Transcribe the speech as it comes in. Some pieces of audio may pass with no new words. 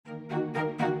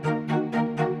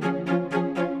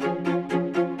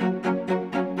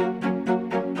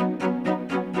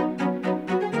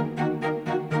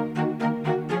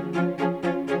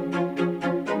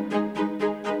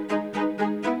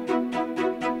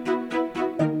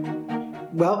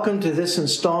Welcome to this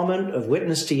installment of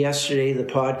Witness to Yesterday, the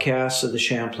podcast of the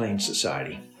Champlain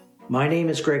Society. My name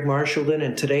is Greg Marchildon,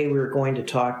 and today we're going to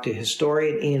talk to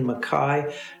historian Ian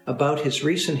MacKay about his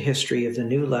recent history of the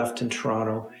New Left in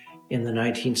Toronto in the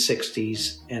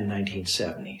 1960s and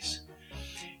 1970s.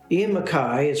 Ian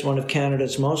MacKay is one of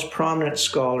Canada's most prominent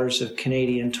scholars of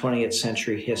Canadian 20th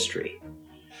century history.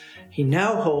 He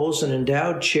now holds an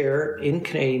endowed chair in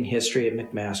Canadian history at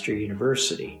McMaster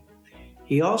University.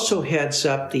 He also heads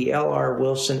up the L.R.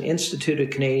 Wilson Institute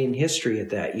of Canadian History at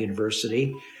that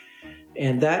university,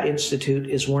 and that institute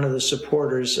is one of the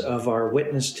supporters of our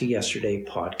Witness to Yesterday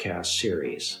podcast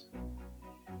series.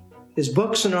 His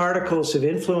books and articles have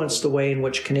influenced the way in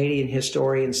which Canadian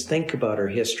historians think about our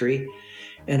history,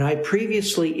 and I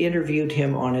previously interviewed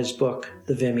him on his book,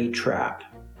 The Vimy Trap.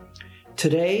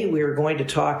 Today, we are going to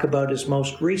talk about his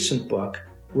most recent book,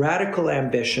 Radical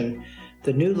Ambition,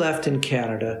 The New Left in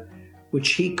Canada,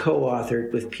 which he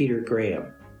co-authored with Peter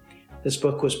Graham. This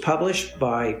book was published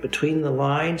by Between the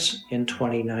Lines in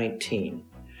 2019.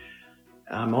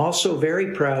 I'm also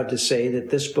very proud to say that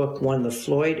this book won the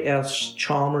Floyd S.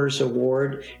 Chalmers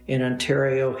Award in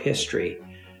Ontario History.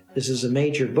 This is a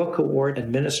major book award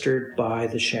administered by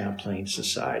the Champlain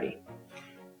Society.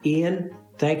 Ian,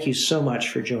 thank you so much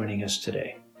for joining us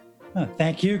today. Oh,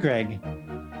 thank you, Greg.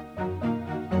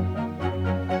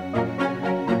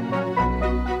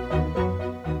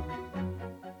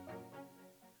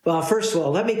 Well, first of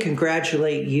all, let me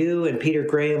congratulate you and Peter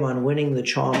Graham on winning the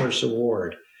Chalmers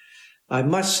Award. I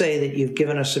must say that you've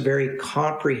given us a very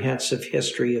comprehensive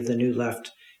history of the New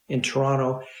Left in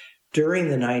Toronto during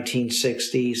the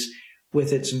 1960s,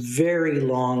 with its very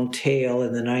long tail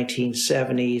in the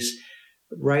 1970s,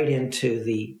 right into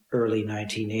the early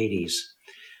 1980s.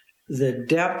 The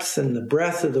depth and the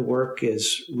breadth of the work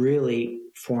is really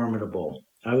formidable.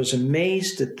 I was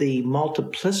amazed at the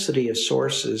multiplicity of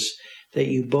sources that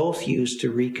you both used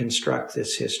to reconstruct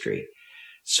this history.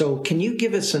 So can you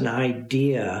give us an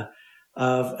idea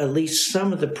of at least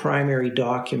some of the primary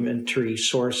documentary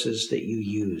sources that you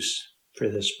use for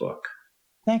this book?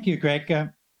 Thank you, Greg.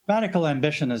 Radical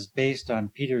Ambition is based on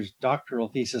Peter's doctoral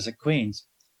thesis at Queen's,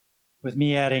 with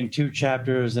me adding 2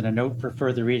 chapters and a note for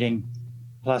further reading,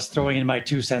 plus throwing in my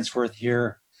 2 cents worth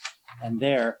here and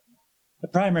there. The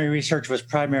primary research was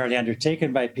primarily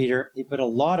undertaken by Peter. He put a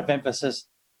lot of emphasis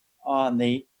on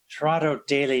the Toronto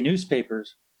daily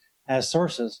newspapers as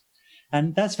sources.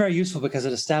 And that's very useful because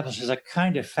it establishes a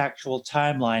kind of factual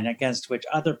timeline against which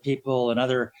other people and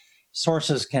other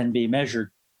sources can be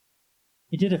measured.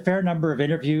 He did a fair number of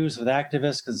interviews with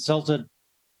activists, consulted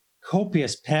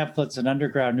copious pamphlets and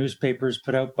underground newspapers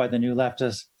put out by the New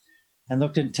Leftists, and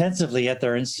looked intensively at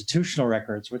their institutional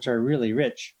records, which are really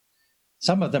rich.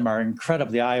 Some of them are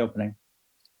incredibly eye-opening.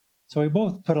 So we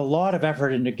both put a lot of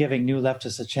effort into giving New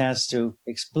Leftists a chance to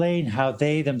explain how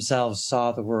they themselves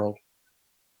saw the world.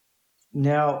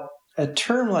 Now, a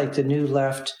term like the New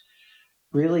Left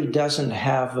really doesn't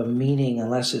have a meaning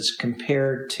unless it's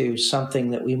compared to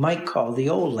something that we might call the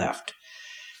Old Left.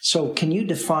 So can you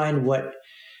define what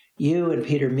you and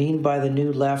Peter mean by the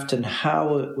New Left and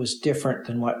how it was different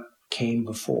than what came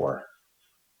before?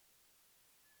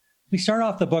 We start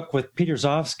off the book with Peter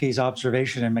Zofsky's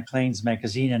observation in Maclean's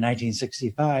magazine in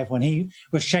 1965 when he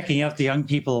was checking out the young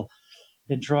people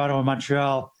in Toronto and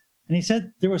Montreal. And he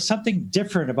said there was something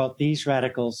different about these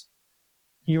radicals.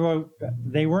 He wrote,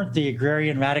 they weren't the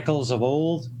agrarian radicals of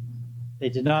old. They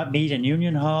did not meet in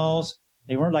union halls.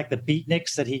 They weren't like the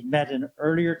beatniks that he'd met in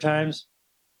earlier times.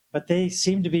 But they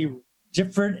seemed to be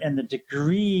different in the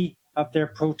degree of their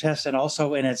protest and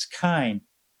also in its kind.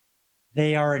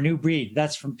 They are a new breed.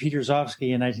 That's from Peter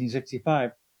Zofsky in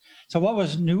 1965. So what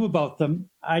was new about them,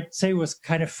 I'd say, was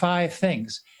kind of 5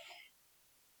 things.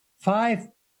 5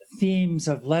 themes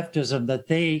of leftism that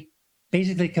they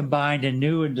basically combined in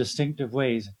new and distinctive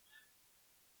ways.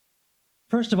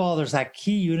 First of all, there's that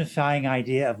key unifying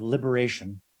idea of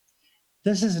liberation.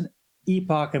 This is an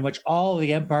epoch in which all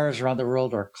the empires around the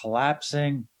world are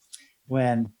collapsing,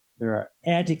 when there are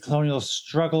anti-colonial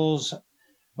struggles,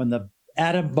 when the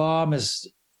atom bomb is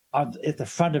at the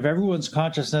front of everyone's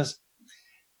consciousness,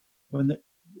 when the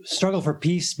struggle for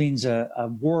peace means a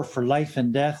war for life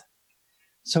and death.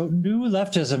 So new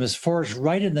leftism is forged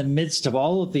right in the midst of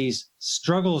all of these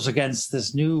struggles against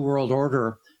this new world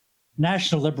order,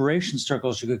 national liberation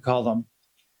struggles, you could call them.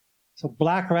 So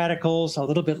black radicals, a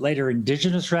little bit later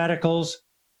indigenous radicals,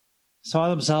 saw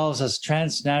themselves as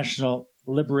transnational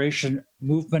liberation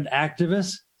movement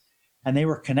activists, and they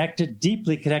were connected,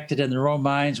 deeply connected in their own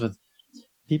minds with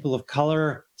people of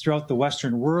color throughout the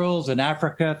Western world and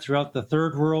Africa, throughout the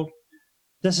Third World.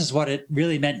 this is what it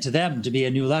really meant to them to be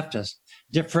a new leftist.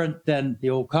 Different than the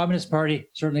old Communist Party,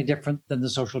 certainly different than the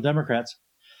Social Democrats.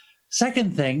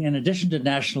 Second thing, in addition to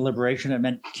national liberation, it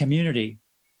meant community.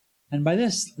 And by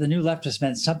this, the new leftist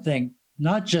meant something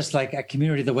not just like a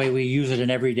community the way we use it in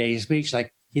everyday speech,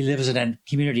 like he lives in a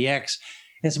community X.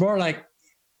 It's more like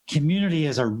community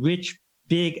is a rich,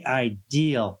 big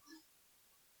ideal.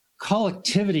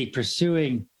 Collectivity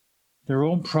pursuing their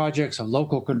own projects of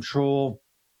local control,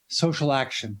 social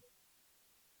action.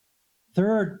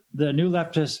 Third, the new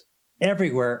leftists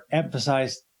everywhere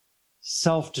emphasized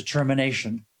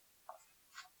self-determination.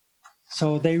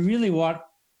 So they really want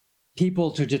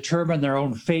people to determine their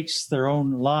own fates, their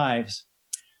own lives.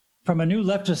 From a new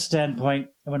leftist standpoint,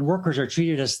 when workers are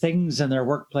treated as things in their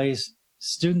workplace,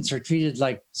 students are treated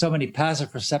like so many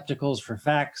passive receptacles for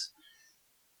facts.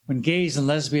 When gays and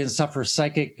lesbians suffer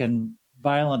psychic and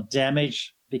violent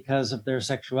damage because of their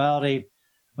sexuality,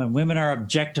 when women are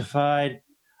objectified,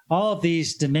 all of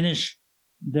these diminish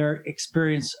their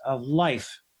experience of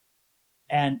life.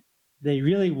 And they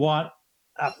really want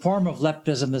a form of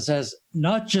leftism that says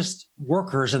not just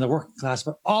workers in the working class,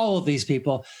 but all of these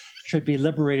people should be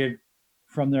liberated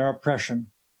from their oppression.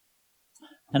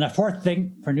 And a fourth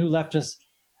thing for new leftists,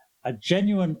 a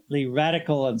genuinely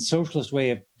radical and socialist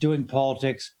way of doing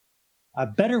politics. A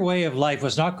better way of life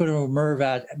was not going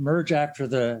to emerge after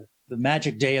the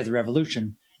magic day of the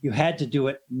revolution. You had to do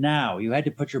it now. You had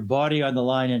to put your body on the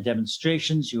line in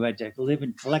demonstrations. You had to live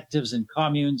in collectives and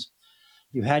communes.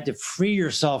 You had to free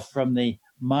yourself from the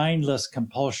mindless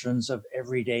compulsions of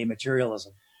everyday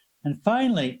materialism. And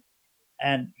finally,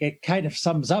 and it kind of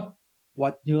sums up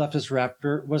what new leftists were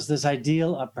after, was this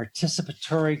ideal of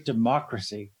participatory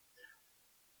democracy.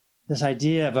 This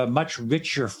idea of a much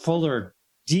richer, fuller,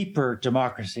 deeper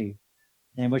democracy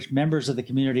in which members of the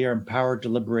community are empowered to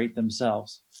liberate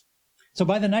themselves. So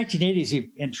by the 1980s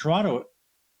in Toronto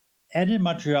and in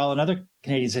Montreal and other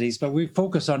Canadian cities, but we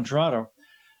focus on Toronto,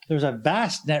 there's a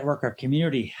vast network of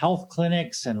community health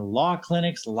clinics and law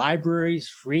clinics, libraries,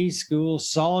 free schools,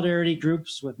 solidarity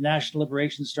groups with national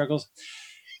liberation struggles,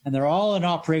 and they're all in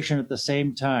operation at the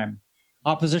same time.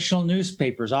 Oppositional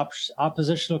newspapers,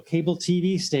 oppositional cable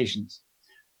TV stations.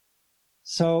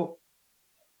 So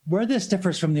where this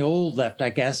differs from the old left, I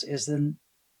guess, is the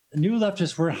new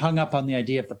leftists weren't hung up on the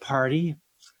idea of the party.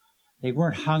 They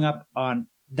weren't hung up on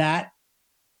that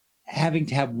having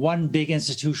to have one big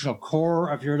institutional core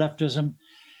of your leftism.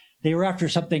 They were after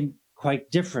something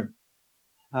quite different.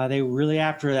 They were really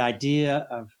after the idea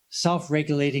of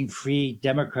self-regulating, free,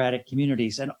 democratic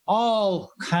communities and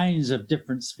all kinds of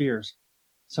different spheres.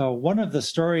 So one of the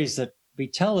stories that we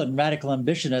tell in Radical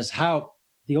Ambition is how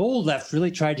the old left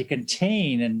really tried to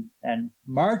contain and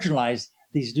marginalize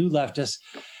these new leftists.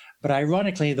 But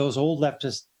ironically, those old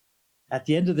leftists, at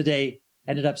the end of the day,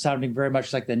 ended up sounding very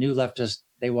much like the new leftists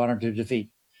they wanted to defeat.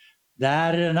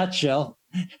 That, in a nutshell,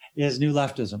 is new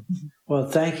leftism. Well,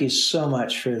 thank you so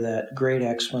much for that great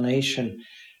explanation.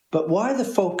 But why the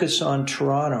focus on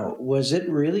Toronto? Was it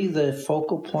really the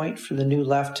focal point for the new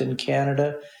left in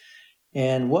Canada?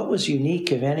 And what was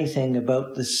unique, if anything,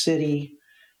 about the city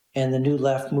and the new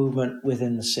left movement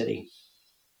within the city?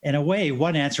 In a way,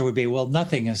 one answer would be, well,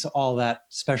 nothing is all that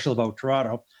special about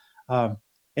Toronto.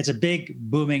 It's a big,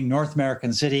 booming North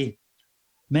American city.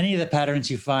 Many of the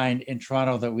patterns you find in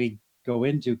Toronto that we go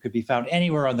into could be found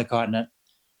anywhere on the continent,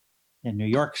 in New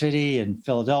York City, in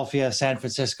Philadelphia, San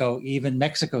Francisco, even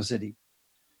Mexico City.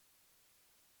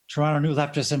 Toronto New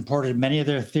Leftists imported many of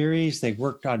their theories. They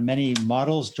worked on many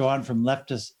models drawn from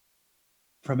leftists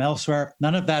from elsewhere.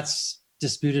 None of that's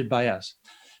disputed by us.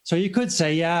 So you could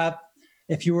say, yeah,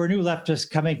 if you were a new leftist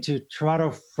coming to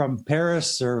Toronto from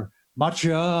Paris or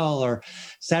Montreal or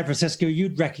San Francisco,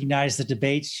 you'd recognize the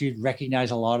debates, you'd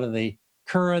recognize a lot of the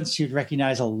currents, you'd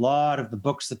recognize a lot of the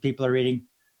books that people are reading.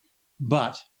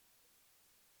 But,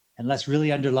 and let's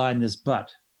really underline this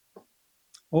but,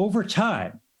 over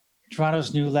time,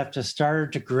 Toronto's new leftists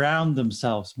started to ground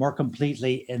themselves more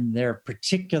completely in their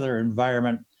particular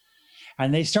environment,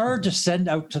 and they started to send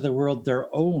out to the world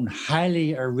their own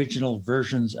highly original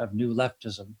versions of new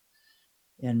leftism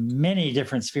in many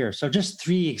different spheres. So just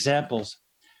 3 examples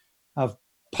of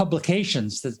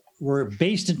publications that were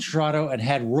based in Toronto and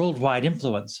had worldwide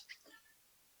influence.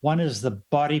 One is The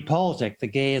Body Politic, the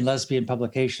gay and lesbian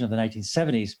publication of the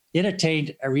 1970s. It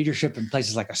attained a readership in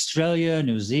places like Australia,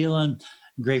 New Zealand,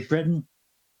 Great Britain.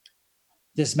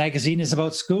 This magazine is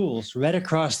about schools, read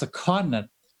across the continent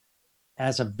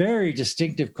as a very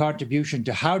distinctive contribution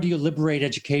to how do you liberate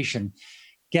education,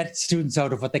 get students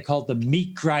out of what they called the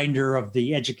meat grinder of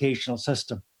the educational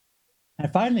system.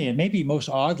 And finally, and maybe most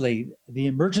oddly, The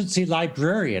Emergency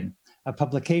Librarian, a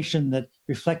publication that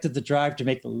reflected the drive to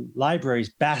make libraries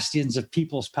bastions of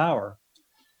people's power.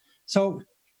 So,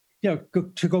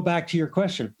 to go back to your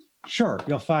question, sure,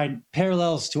 you'll find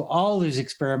parallels to all these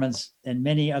experiments in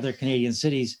many other Canadian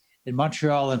cities, in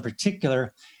Montreal in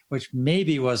particular, which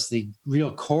maybe was the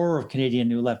real core of Canadian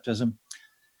New Leftism.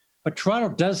 But Toronto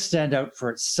does stand out for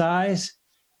its size,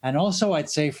 and also, I'd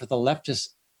say, for the leftist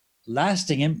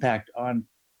lasting impact on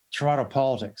Toronto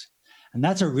politics. And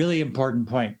that's a really important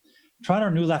point. Toronto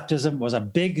New Leftism was a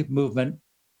big movement,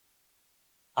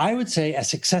 I would say a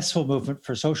successful movement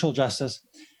for social justice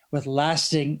with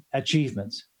lasting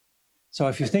achievements. So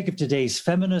if you think of today's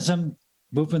feminism,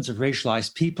 movements of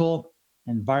racialized people,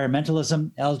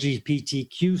 environmentalism,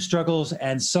 LGBTQ struggles,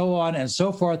 and so on and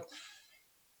so forth,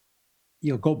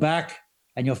 you'll go back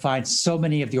and you'll find so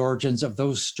many of the origins of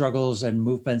those struggles and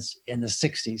movements in the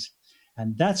 60s.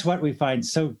 And that's what we find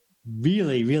so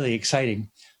really, really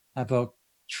exciting about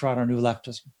Toronto New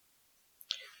Leftism.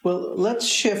 Well, let's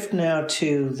shift now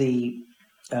to the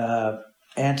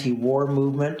anti-war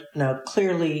movement. Now,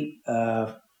 clearly,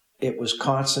 it was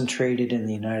concentrated in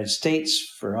the United States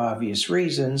for obvious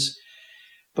reasons.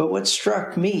 But what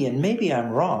struck me, and maybe I'm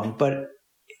wrong, but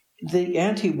the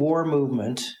anti-war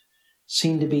movement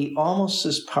seemed to be almost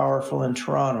as powerful in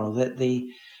Toronto, that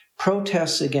the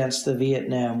protests against the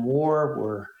Vietnam War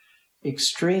were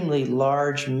extremely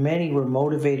large. Many were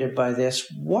motivated by this.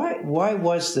 Why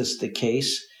was this the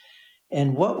case?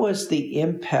 And what was the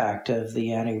impact of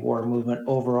the anti-war movement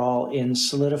overall in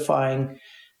solidifying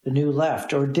the New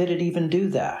Left, or did it even do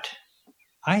that?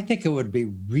 I think it would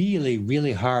be really,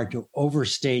 really hard to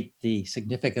overstate the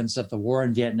significance of the war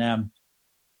in Vietnam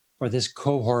for this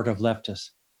cohort of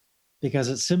leftists, because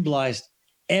it symbolized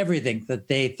everything that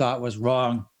they thought was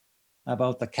wrong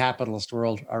about the capitalist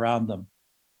world around them.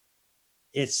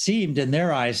 It seemed in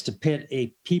their eyes to pit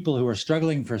a people who were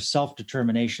struggling for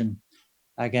self-determination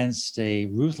against a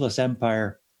ruthless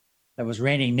empire that was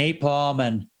raining napalm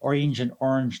and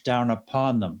orange down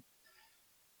upon them.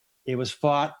 It was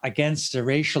fought against a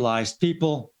racialized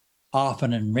people,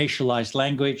 often in racialized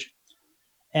language.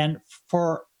 And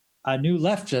for a new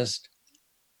leftist,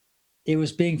 it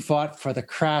was being fought for the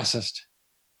crassest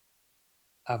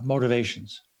of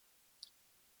motivations.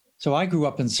 So I grew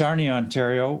up in Sarnia,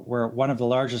 Ontario, where one of the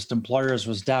largest employers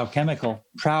was Dow Chemical,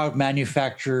 proud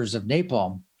manufacturers of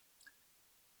napalm.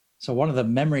 So one of the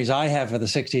memories I have of the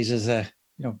 60s is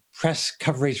press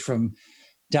coverage from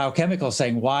Dow Chemical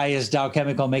saying, "Why is Dow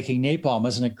Chemical making napalm?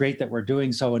 Isn't it great that we're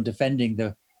doing so and defending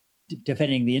the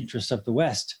interests of the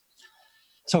West?"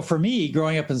 So for me,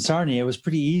 growing up in Sarnia, it was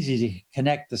pretty easy to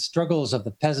connect the struggles of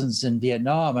the peasants in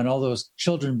Vietnam and all those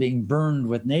children being burned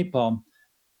with napalm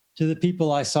to the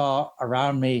people I saw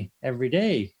around me every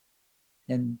day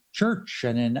in church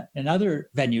and in other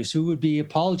venues who would be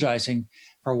apologizing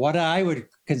for what I would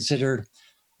consider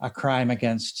a crime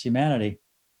against humanity.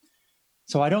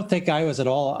 So I don't think I was at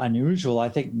all unusual. I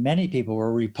think many people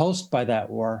were repulsed by that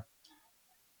war.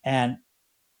 And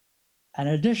an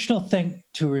additional thing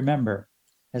to remember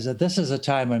is that this is a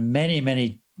time when many,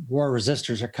 many war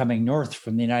resistors are coming north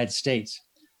from the United States,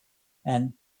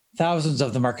 and thousands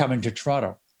of them are coming to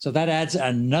Toronto. So that adds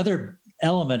another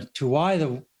element to why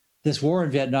this war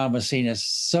in Vietnam was seen as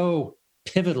so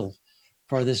pivotal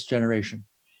for this generation.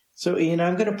 So, Ian,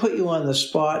 I'm going to put you on the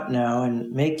spot now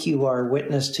and make you our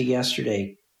witness to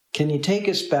yesterday. Can you take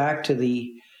us back to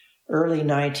the early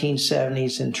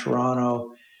 1970s in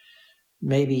Toronto,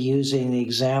 maybe using the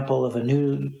example of a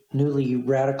newly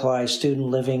radicalized student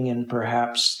living in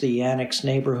perhaps the annex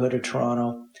neighborhood of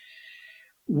Toronto?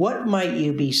 What might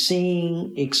you be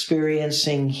seeing,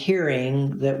 experiencing,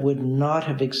 hearing that would not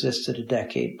have existed a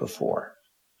decade before?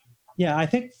 Yeah, I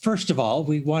think, first of all,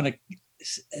 we want to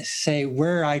say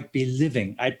where I'd be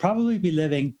living. I'd probably be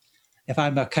living, if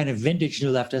I'm a kind of vintage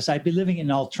New Leftist, I'd be living in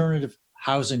an alternative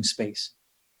housing space,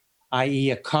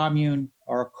 i.e. a commune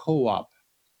or a co-op.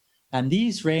 And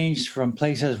these ranged from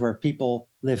places where people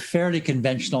live fairly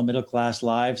conventional middle-class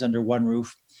lives under one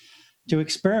roof to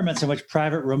experiments in which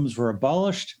private rooms were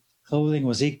abolished, clothing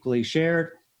was equally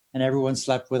shared, and everyone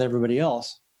slept with everybody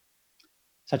else.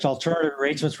 Such alternative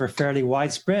arrangements were fairly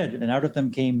widespread, and out of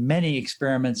them came many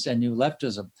experiments and New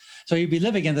Leftism. So you'd be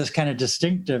living in this kind of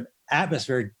distinctive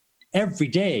atmosphere every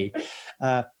day.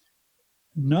 An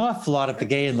awful lot of the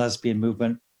gay and lesbian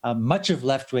movement, much of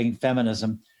left-wing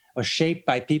feminism, was shaped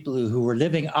by people who were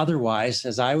living otherwise,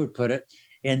 as I would put it,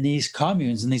 in these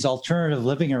communes, in these alternative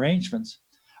living arrangements.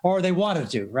 Or they wanted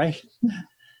to, right?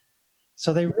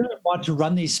 So they really want to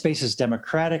run these spaces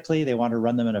democratically. They want to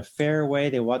run them in a fair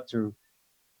way. They want to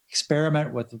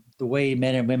experiment with the way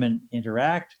men and women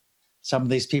interact. some of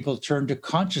these people turned to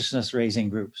consciousness raising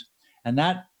groups. And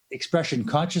that expression,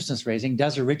 consciousness raising,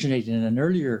 does originate in an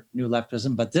earlier New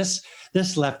Leftism, but this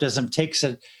leftism takes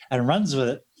it and runs with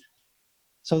it.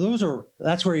 So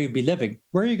that's where you'd be living.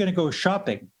 Where are you going to go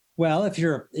shopping? Well, if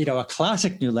you're a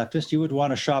classic New Leftist, you would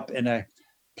want to shop in a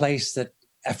place that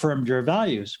affirmed your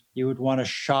values. You would want to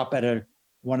shop at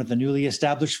one of the newly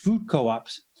established food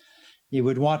co-ops. You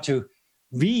would want to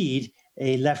read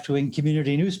a left-wing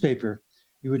community newspaper.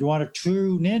 You would want to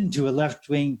tune into a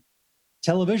left-wing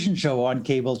television show on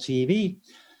cable TV.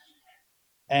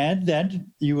 And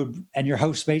then your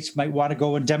housemates might want to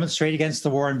go and demonstrate against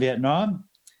the war in Vietnam,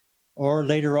 or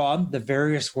later on, the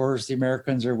various wars the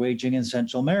Americans are waging in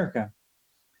Central America.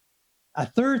 A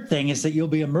third thing is that you'll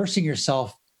be immersing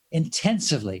yourself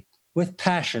intensively with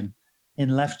passion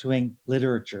in left-wing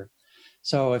literature.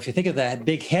 So if you think of the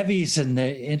big heavies in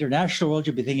the international world,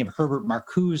 you'll be thinking of Herbert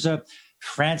Marcuse,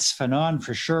 Frantz Fanon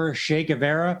for sure, Che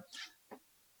Guevara.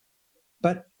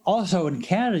 But also in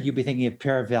Canada, you'll be thinking of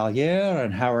Pierre Valliere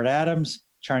and Howard Adams,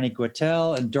 Charny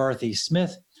Guettel and Dorothy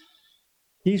Smith.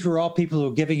 These were all people who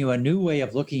were giving you a new way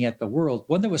of looking at the world,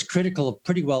 one that was critical of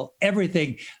pretty well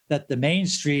everything that the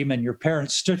mainstream and your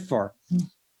parents stood for.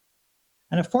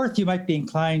 And a fourth, you might be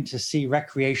inclined to see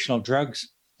recreational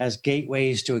drugs as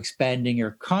gateways to expanding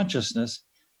your consciousness.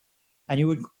 And you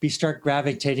would start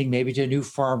gravitating maybe to new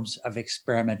forms of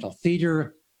experimental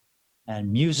theater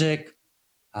and music,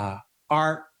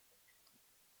 art.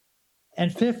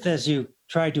 And fifth, as you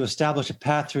try to establish a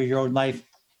path through your own life,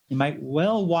 you might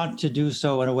well want to do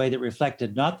so in a way that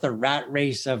reflected not the rat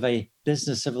race of a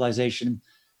business civilization,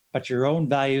 but your own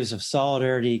values of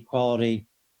solidarity, equality,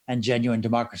 and genuine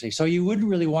democracy. So you wouldn't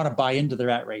really want to buy into the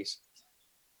rat race.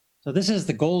 So this is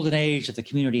the golden age of the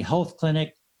community health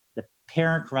clinic, the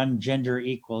parent-run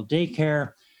gender-equal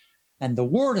daycare, and the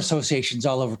ward associations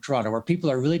all over Toronto, where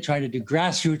people are really trying to do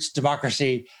grassroots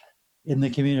democracy in the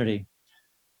community.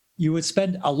 You would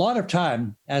spend a lot of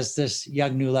time as this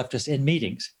young New Leftist in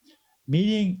meetings,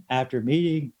 meeting after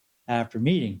meeting after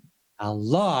meeting, a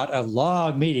lot of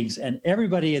long meetings. And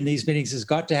everybody in these meetings has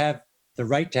got to have the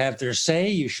right to have their say.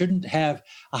 You shouldn't have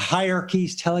a hierarchy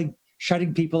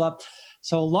shutting people up.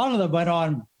 So a lot of them went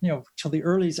on, till the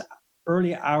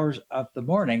early hours of the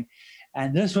morning.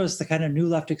 And this was the kind of New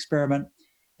Left experiment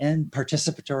in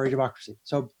participatory democracy.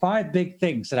 So 5 big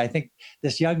things that I think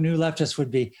this young New Leftist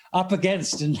would be up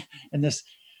against in this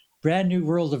brand new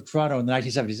world of Toronto in the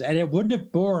 1970s. And it wouldn't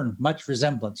have borne much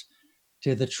resemblance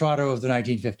to the Toronto of the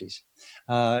 1950s.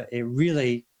 It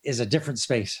really is a different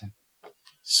space.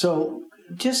 So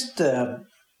just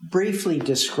briefly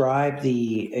describe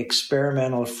the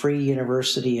experimental free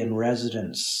university in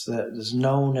residence that is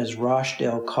known as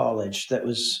Rochdale College that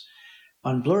was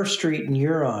on Bloor Street in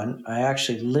Huron. I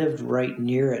actually lived right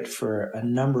near it for a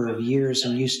number of years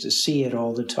and used to see it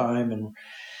all the time and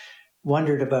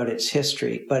wondered about its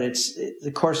history. But it's,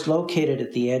 of course, located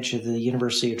at the edge of the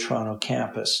University of Toronto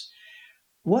campus.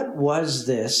 What was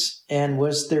this, and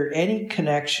was there any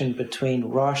connection between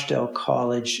Rochdale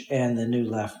College and the New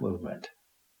Left movement?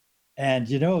 And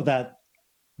that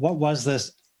what was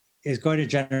this is going to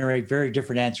generate very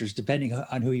different answers depending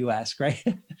on who you ask, right?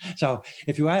 So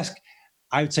if you ask,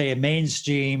 I would say a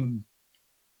mainstream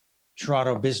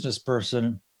Toronto business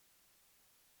person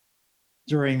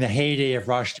during the heyday of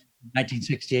Rochdale,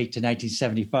 1968 to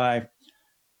 1975,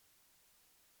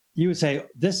 you would say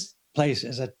this place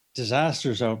is a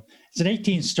disaster zone. It's an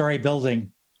 18-story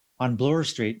building on Bloor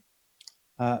Street.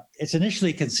 It's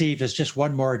initially conceived as just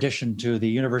one more addition to the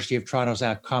University of Toronto's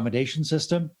accommodation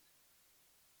system.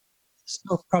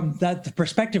 So from the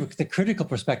perspective, the critical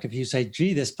perspective, you say,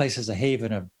 gee, this place is a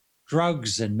haven of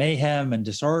drugs and mayhem and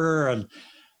disorder, and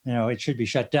it should be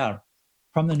shut down.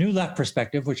 From the New Left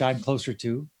perspective, which I'm closer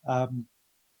to,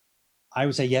 I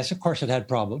would say, yes, of course it had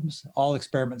problems. All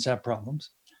experiments have problems.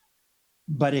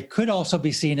 But it could also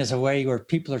be seen as a way where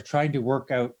people are trying to work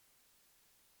out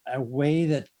a way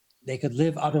that they could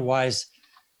live otherwise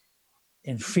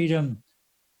in freedom,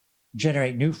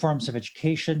 generate new forms of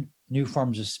education, new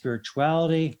forms of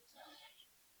spirituality.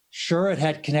 Sure, it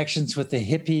had connections with the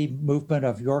hippie movement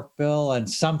of Yorkville, and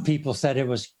some people said it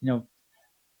was,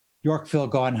 Yorkville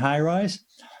gone high-rise.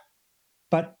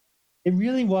 But it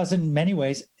really was, in many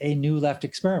ways, a New Left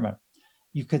experiment.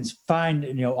 You can find,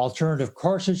 alternative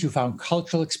courses. You found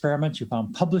cultural experiments. You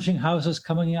found publishing houses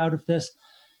coming out of this.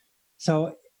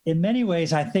 So in many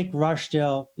ways, I think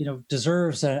Rochdale,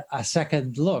 deserves a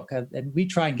second look. And we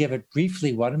try and give it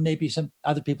briefly one, and maybe some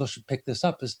other people should pick this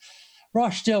up, is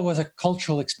Rochdale was a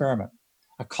cultural experiment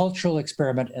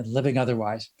in living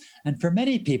otherwise. And for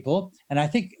many people, and I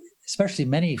think especially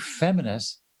many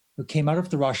feminists, who came out of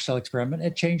the Rothschild experiment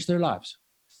and changed their lives.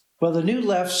 Well, the New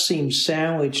Left seems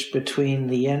sandwiched between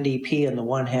the NDP on the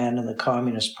one hand and the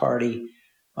Communist Party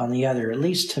on the other, at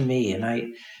least to me. And I'd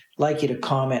like you to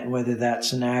comment whether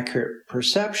that's an accurate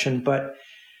perception. But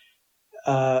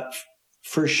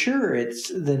for sure,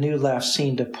 the New Left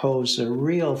seemed to pose a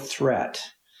real threat,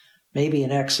 maybe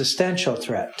an existential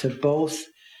threat to both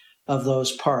of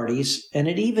those parties. And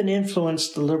it even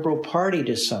influenced the Liberal Party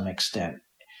to some extent.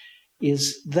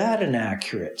 Is that an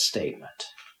accurate statement?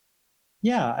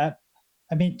 Yeah,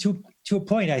 I mean, to a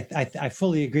point, I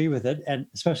fully agree with it, and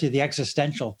especially the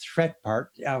existential threat part,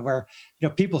 where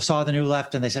people saw the New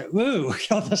Left and they said, "Ooh,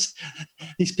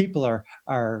 these people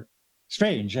are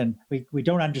strange, and we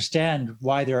don't understand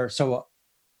why they're so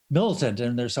militant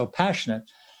and they're so passionate."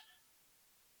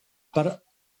 But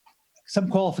some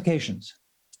qualifications.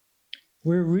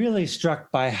 We're really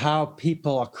struck by how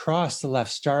people across the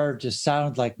left started to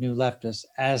sound like New Leftists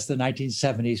as the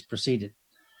 1970s proceeded.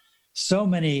 So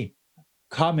many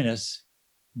communists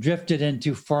drifted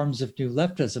into forms of New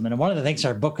Leftism. And one of the things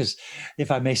our book is, if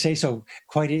I may say so,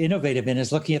 quite innovative in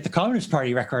is looking at the Communist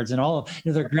Party records and all of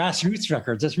their grassroots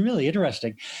records. It's really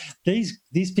interesting.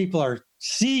 These people are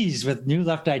seized with New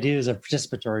Left ideas of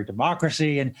participatory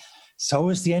democracy, and so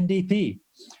is the NDP.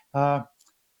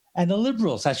 And the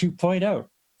liberals, as you point out.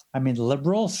 I mean, the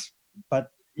liberals,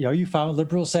 but you found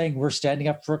liberals saying we're standing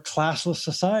up for a classless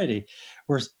society.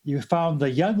 You found the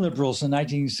young liberals in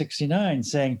 1969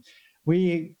 saying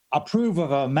we approve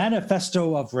of a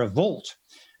manifesto of revolt.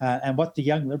 And what the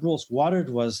young liberals wanted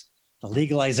was the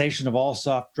legalization of all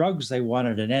soft drugs. They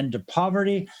wanted an end to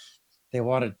poverty. They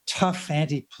wanted tough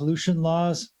anti-pollution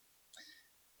laws.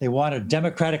 They wanted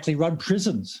democratically run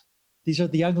prisons. These are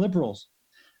the young liberals.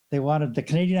 They wanted the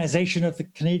Canadianization of the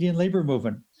Canadian labor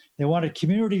movement. They wanted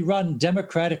community-run,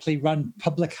 democratically run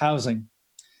public housing.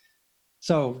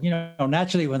 So,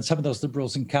 naturally, when some of those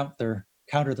liberals encounter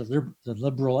the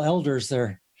liberal elders,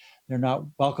 they're not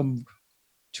welcomed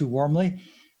too warmly.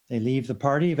 They leave the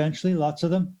party eventually, lots of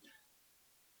them.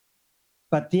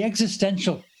 But the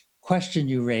existential question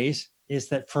you raise is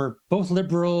that for both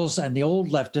liberals and the old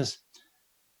leftists,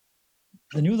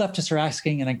 the New Leftists are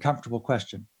asking an uncomfortable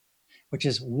question, which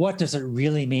is, what does it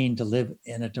really mean to live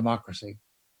in a democracy?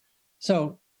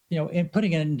 So, in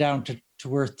putting it down to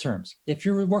earth terms, if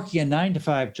you're working a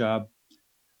 9-to-5 job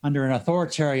under an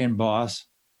authoritarian boss,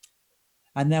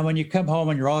 and then when you come home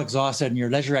and you're all exhausted and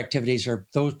your leisure activities are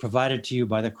those provided to you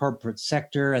by the corporate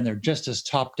sector and they're just as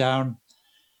top down,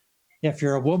 if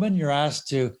you're a woman, you're asked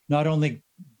to not only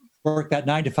work that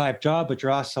 9-to-5 job, but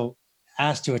you're also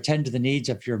asked to attend to the needs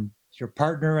of your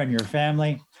partner and your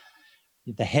family,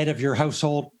 the head of your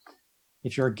household.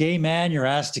 If you're a gay man, you're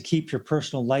asked to keep your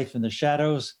personal life in the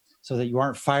shadows so that you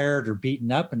aren't fired or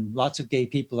beaten up. And lots of gay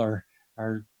people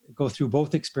go through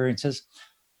both experiences.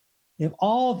 If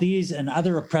all these and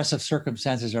other oppressive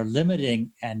circumstances are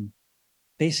limiting and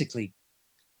basically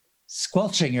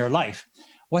squelching your life,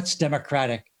 what's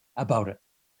democratic about it?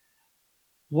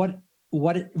 What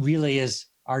it really is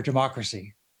our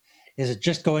democracy? Is it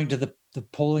just going to the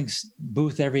polling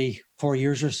booth every 4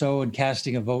 years or so and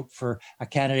casting a vote for a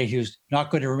candidate who's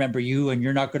not going to remember you and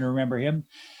you're not going to remember him?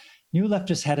 New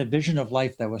Leftists had a vision of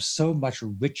life that was so much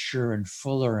richer and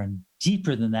fuller and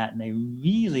deeper than that. And they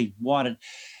really wanted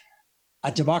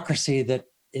a democracy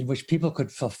in which people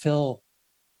could fulfill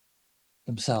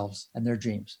themselves and their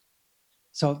dreams.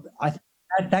 So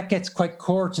that gets quite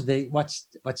core to what's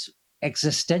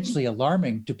existentially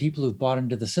alarming to people who've bought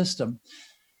into the system,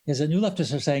 is that New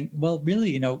Leftists are saying, well,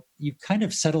 really, you've kind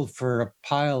of settled for a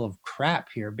pile of crap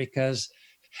here, because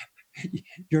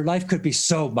your life could be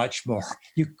so much more.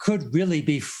 You could really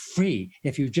be free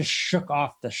if you just shook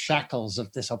off the shackles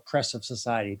of this oppressive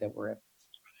society that we're in.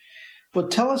 Well,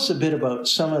 tell us a bit about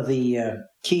some of the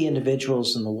key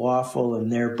individuals in the Waffle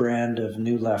and their brand of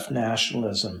New Left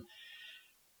nationalism.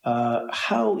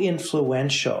 How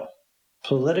influential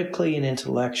politically and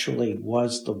intellectually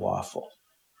was the Waffle?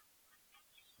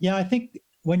 Yeah, I think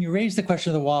when you raise the question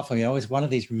of the Waffle, it's one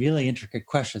of these really intricate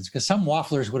questions, because some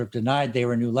wafflers would have denied they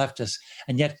were New Leftists.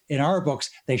 And yet in our books,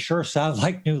 they sure sound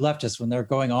like New Leftists when they're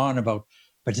going on about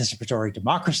participatory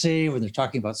democracy, when they're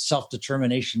talking about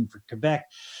self-determination for Quebec.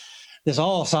 This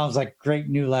all sounds like great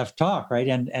New Left talk, right?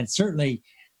 And certainly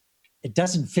it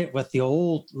doesn't fit with the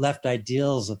old left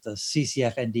ideals of the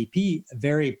CCF NDP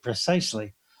very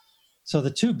precisely. So the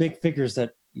two big figures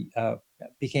that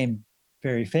became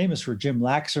very famous were Jim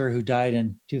Laxer, who died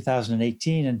in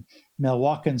 2018, and Mel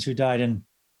Watkins, who died in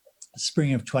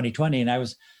spring of 2020. And I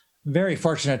was very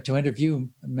fortunate to interview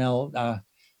Mel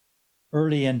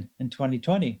early in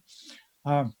 2020.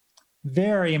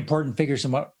 very important figures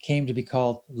in what came to be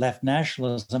called left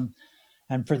nationalism.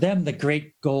 And for them, the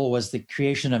great goal was the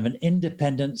creation of an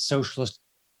independent socialist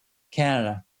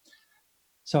Canada.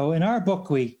 So in our book,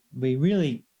 we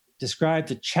really describe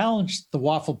the challenge the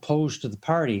waffle posed to the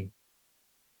party.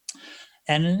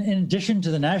 And in addition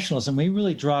to the nationalism, we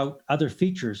really draw out other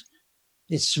features.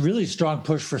 It's really strong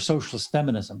push for socialist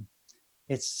feminism.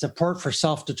 It's support for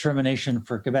self-determination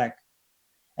for Quebec.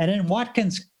 And in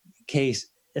Watkins' case,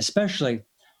 especially,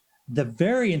 the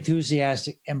very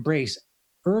enthusiastic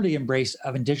early embrace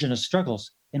of Indigenous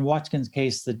struggles. In Watkins'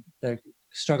 case, the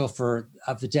struggle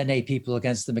of the Dene people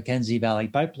against the Mackenzie Valley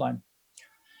Pipeline.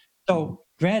 So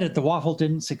granted, the waffle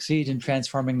didn't succeed in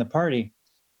transforming the party,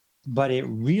 but it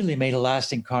really made a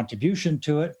lasting contribution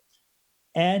to it.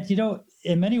 And,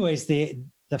 in many ways, the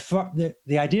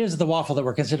ideas of the waffle that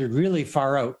were considered really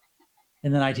far out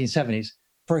in the 1970s,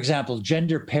 for example,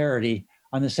 gender parity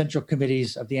on the central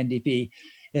committees of the NDP,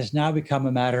 has now become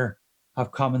a matter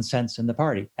of common sense in the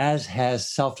party, as has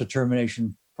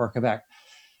self-determination for Quebec.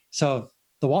 So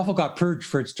the waffle got purged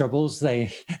for its troubles.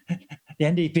 The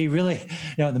NDP really,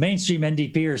 the mainstream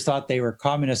NDPers thought they were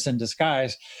communists in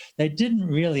disguise. They didn't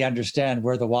really understand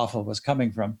where the waffle was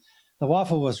coming from. The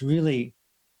waffle was really,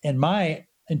 in my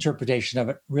interpretation of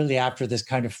it, really after this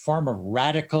kind of form of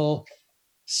radical,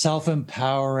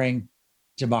 self-empowering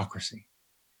democracy.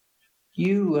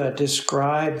 You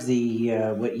describe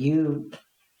what you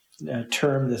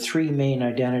term the three main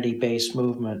identity-based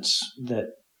movements that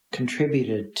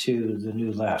contributed to the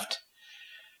New Left.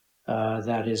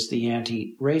 That is the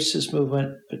anti-racist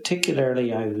movement,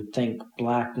 particularly, I would think,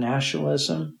 Black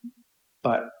nationalism,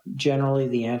 but generally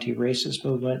the anti-racist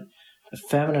movement, the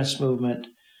feminist movement,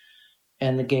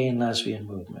 and the gay and lesbian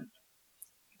movement.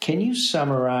 Can you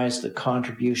summarize the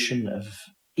contribution of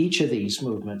each of these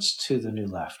movements to the New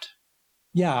Left?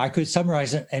 Yeah, I could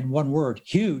summarize it in one word: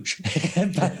 huge.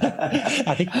 But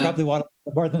I think you probably want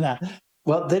more than that.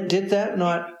 Well, did that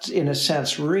not, in a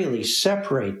sense, really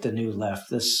separate the New Left,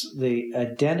 the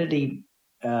identity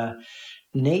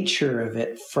nature of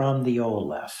it from the old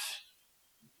left?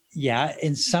 Yeah,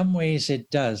 in some ways it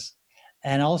does.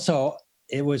 And also,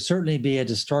 it would certainly be a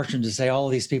distortion to say all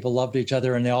of these people loved each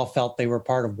other and they all felt they were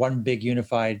part of one big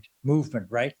unified movement,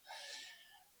 right?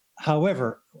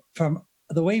 However, from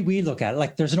the way we look at it,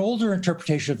 like there's an older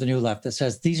interpretation of the New Left that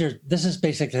says this is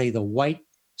basically the white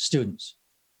students.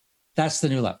 That's the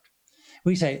New Left.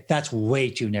 We say that's way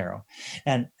too narrow.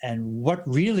 And what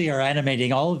really are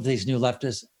animating all of these New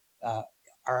Leftists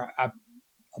are a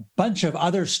bunch of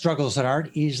other struggles that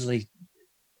aren't easily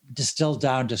distilled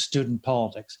down to student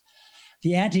politics.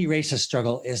 The anti-racist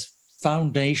struggle is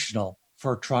foundational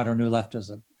for Toronto New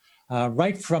Leftism.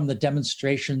 Right from the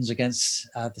demonstrations against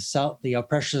the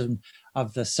oppression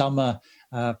of the Selma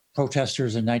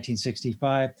protesters in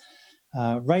 1965,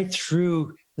 right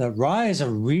through the rise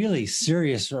of really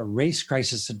serious race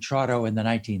crisis in Toronto in the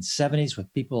 1970s,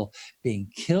 with people being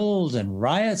killed and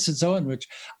riots and so on, which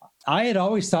I had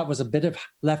always thought was a bit of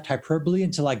left hyperbole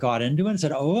until I got into it and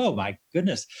said, oh my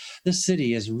goodness, this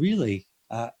city is really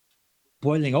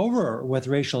boiling over with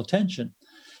racial tension.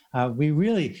 We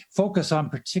really focus on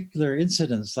particular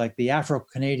incidents like the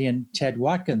Afro-Canadian Ted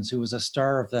Watkins, who was a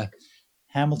star of the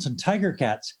Hamilton Tiger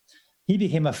Cats. He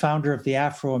became a founder of the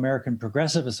Afro-American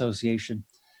Progressive Association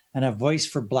and a voice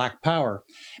for Black Power.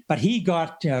 But he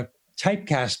got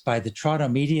typecast by the Toronto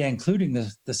media, including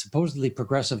the supposedly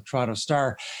progressive Toronto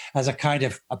Star, as a kind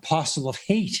of apostle of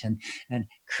hate and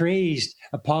crazed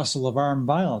apostle of armed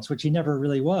violence, which he never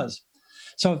really was.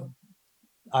 So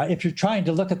if you're trying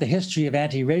to look at the history of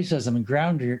anti-racism and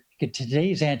ground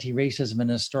today's anti-racism in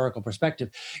a historical perspective,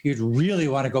 you'd really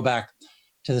want to go back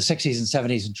to the 60s and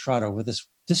 70s in Toronto, where this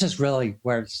is really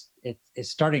where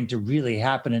it's starting to really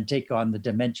happen and take on the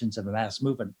dimensions of a mass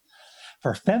movement.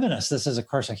 For feminists, this is, of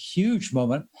course, a huge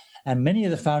moment, and many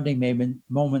of the founding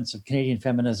moments of Canadian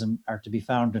feminism are to be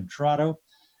found in Toronto.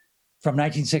 From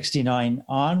 1969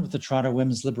 on, with the Toronto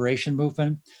Women's Liberation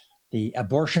Movement, the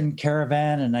abortion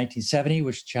caravan in 1970,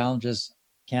 which challenges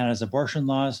Canada's abortion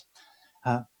laws.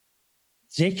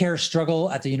 Daycare struggle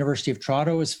at the University of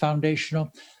Toronto is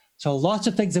foundational. So lots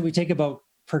of things that we take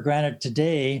for granted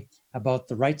today about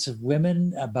the rights of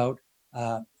women, about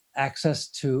access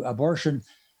to abortion,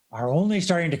 are only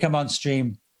starting to come on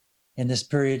stream in this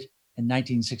period in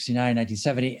 1969,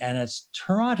 1970. And it's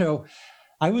Toronto.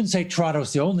 I wouldn't say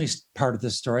Toronto's the only part of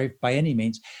this story by any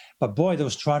means, but boy,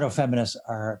 those Toronto feminists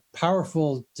are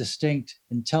powerful, distinct,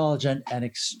 intelligent, and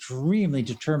extremely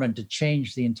determined to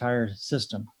change the entire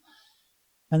system.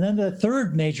 And then the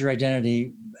third major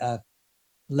identity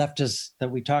leftists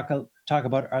that we talk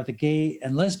about are the gay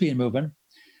and lesbian movement.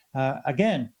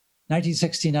 Again,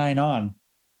 1969 on,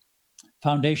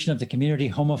 foundation of the Community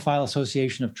Homophile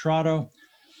Association of Toronto,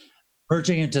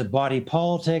 merging into body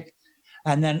politic,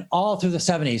 and then all through the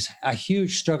 70s, a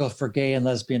huge struggle for gay and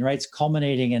lesbian rights,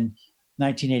 culminating in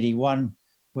 1981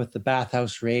 with the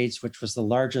Bathhouse raids, which was the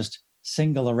largest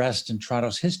single arrest in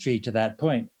Toronto's history to that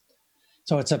point.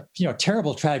 So it's a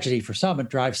terrible tragedy for some. It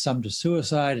drives some to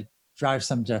suicide. It drives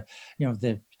some to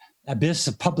the abyss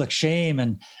of public shame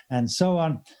and so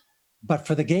on. But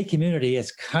for the gay community,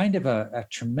 it's kind of a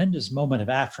tremendous moment of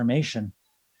affirmation.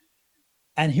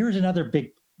 And here's another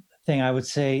big thing I would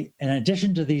say. In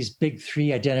addition to these big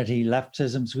three identity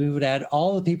leftisms, we would add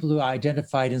all the people who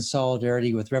identified in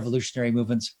solidarity with revolutionary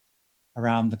movements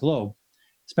around the globe,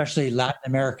 especially Latin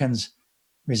Americans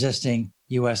resisting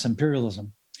US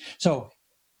imperialism. So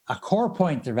a core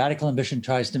point that Radical Ambition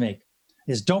tries to make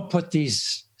is don't put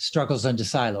these struggles into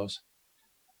silos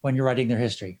when you're writing their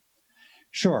history.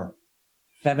 Sure,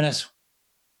 feminists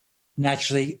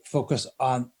naturally focus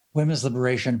on women's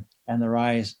liberation and the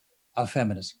rise of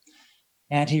feminism.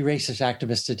 Anti-racist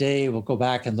activists today will go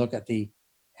back and look at the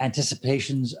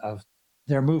anticipations of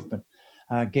their movement.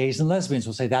 Gays and lesbians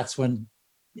will say that's when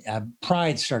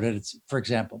Pride started, for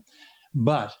example.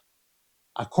 But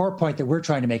a core point that we're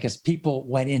trying to make is people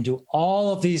went into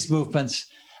all of these movements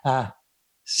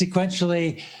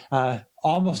sequentially,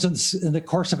 almost in the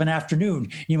course of an afternoon.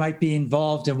 You might be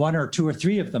involved in one or two or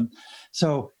three of them.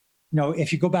 So,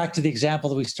 if you go back to the example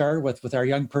that we started with our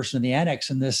young person in the annex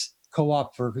in this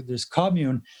co-op for this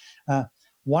commune,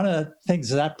 one of the things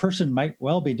that person might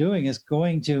well be doing is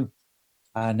going to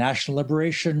a national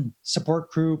liberation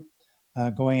support group,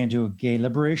 going into a gay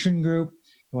liberation group,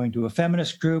 going to a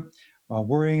feminist group,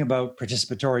 worrying about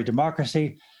participatory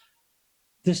democracy.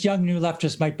 This young new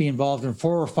leftist might be involved in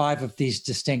 4 or 5 of these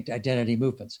distinct identity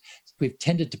movements. We've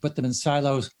tended to put them in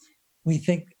silos. We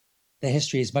think the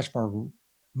history is much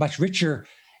richer,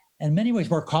 in many ways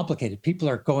more complicated. People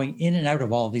are going in and out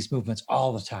of all of these movements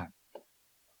all the time.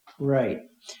 Right.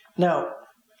 Now,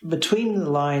 Between the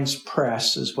Lines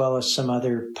Press, as well as some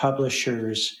other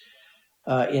publishers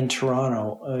in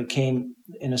Toronto, came,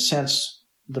 in a sense,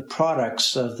 the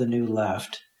products of the New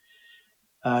Left.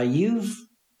 You've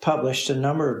published a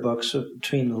number of books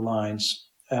Between the Lines.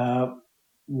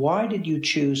 Why did you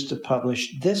choose to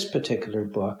publish this particular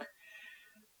book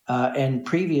and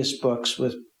previous books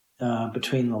with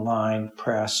Between the Line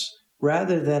Press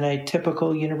rather than a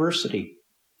typical university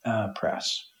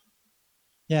press?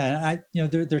 Yeah,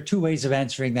 there are 2 ways of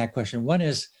answering that question. One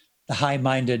is the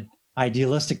high-minded,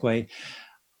 idealistic way.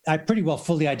 I pretty well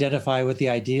fully identify with the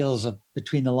ideals of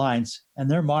Between the Lines, and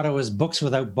their motto is books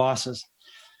without bosses.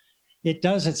 It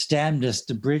does its damnedest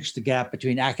to bridge the gap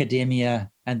between academia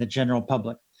and the general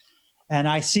public. And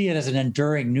I see it as an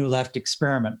enduring New Left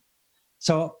experiment.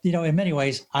 So, in many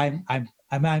ways, I'm an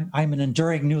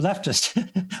enduring New Leftist.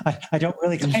 I don't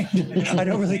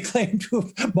really claim to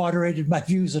have moderated my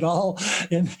views at all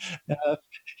in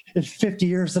 50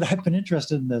 years that I've been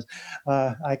interested in this.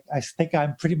 I think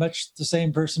I'm pretty much the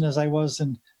same person as I was in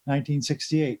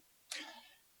 1968.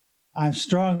 I'm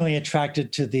strongly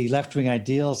attracted to the left-wing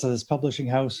ideals of this publishing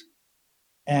house.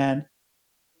 And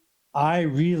I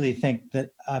really think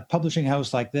that a publishing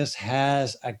house like this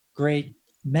has a great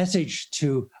message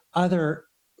to other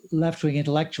left-wing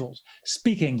intellectuals.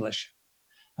 Speak English.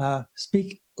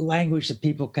 Speak language that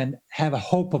people can have a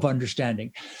hope of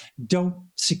understanding. Don't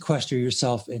sequester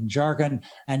yourself in jargon,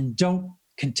 and don't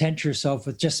content yourself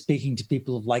with just speaking to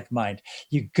people of like mind.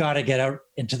 You got to get out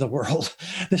into the world.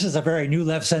 This is a very New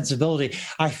Left sensibility.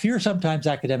 I fear sometimes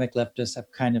academic leftists have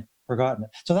kind of forgotten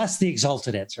it. So that's the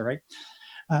exalted answer, right?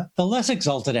 The less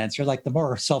exalted answer, like the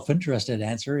more self-interested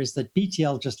answer, is that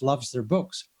BTL just loves their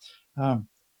books.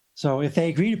 So if they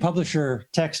agree to publish your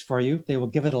text for you, they will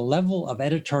give it a level of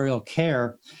editorial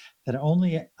care that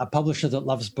only a publisher that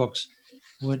loves books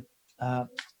would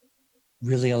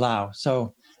really allow.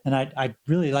 So, and I'd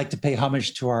really like to pay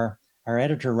homage to our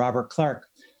editor, Robert Clark,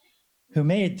 who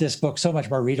made this book so much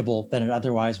more readable than it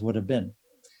otherwise would have been.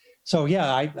 So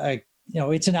yeah,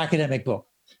 it's an academic book.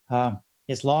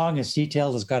 It's long, it's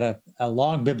detailed, it's got a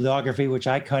long bibliography, which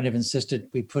I kind of insisted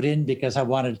we put in because I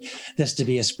wanted this to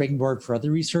be a springboard for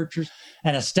other researchers.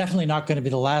 And it's definitely not going to be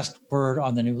the last word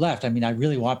on the New Left. I mean, I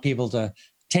really want people to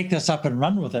take this up and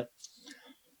run with it.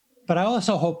 But I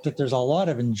also hope that there's a lot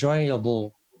of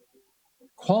enjoyable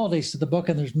qualities to the book,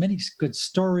 and there's many good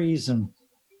stories and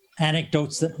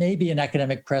anecdotes that maybe an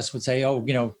academic press would say, oh,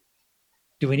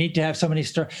 do we need to have so many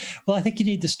stories? Well, I think you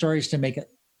need the stories to make it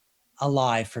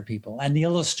alive for people, and the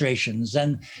illustrations,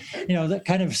 and that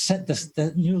kind of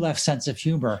the New Left sense of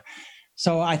humor.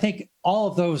 So I think all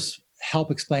of those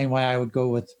help explain why I would go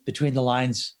with Between the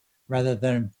Lines rather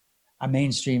than a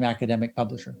mainstream academic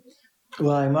publisher.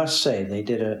 Well, I must say they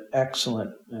did an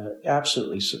excellent,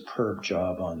 absolutely superb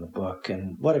job on the book.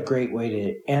 And what a great way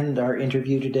to end our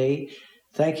interview today.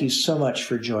 Thank you so much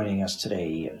for joining us today,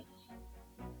 Ian.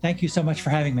 Thank you so much for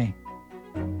having me.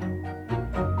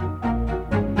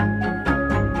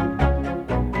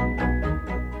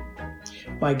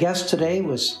 My guest today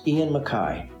was Ian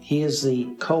MacKay. He is the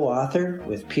co-author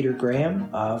with Peter Graham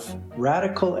of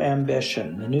Radical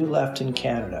Ambition, The New Left in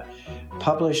Canada,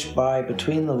 published by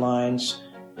Between the Lines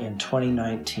in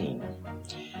 2019.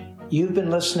 You've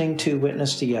been listening to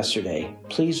Witness to Yesterday.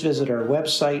 Please visit our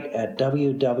website at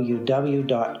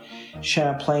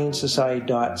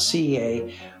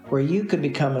www.champlainsociety.ca, where you can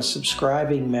become a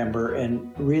subscribing member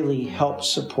and really help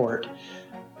support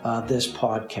this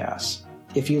podcast.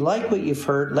 If you like what you've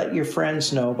heard, let your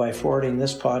friends know by forwarding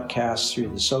this podcast through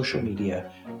the social media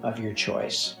of your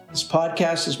choice. This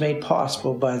podcast is made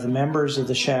possible by the members of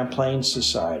the Champlain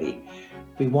Society.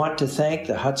 We want to thank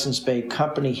the Hudson's Bay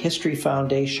Company History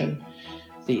Foundation,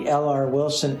 the L.R.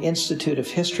 Wilson Institute of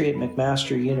History at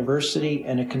McMaster University,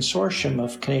 and a consortium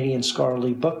of Canadian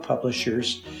scholarly book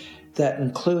publishers that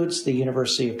includes the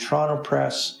University of Toronto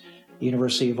Press,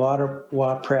 University of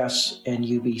Ottawa Press, and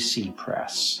UBC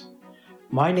Press.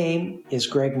 My name is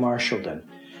Greg Marchildon.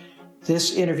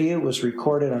 This interview was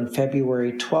recorded on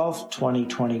February 12,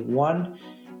 2021,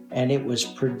 and it was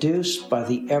produced by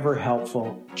the ever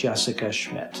helpful Jessica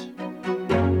Schmidt.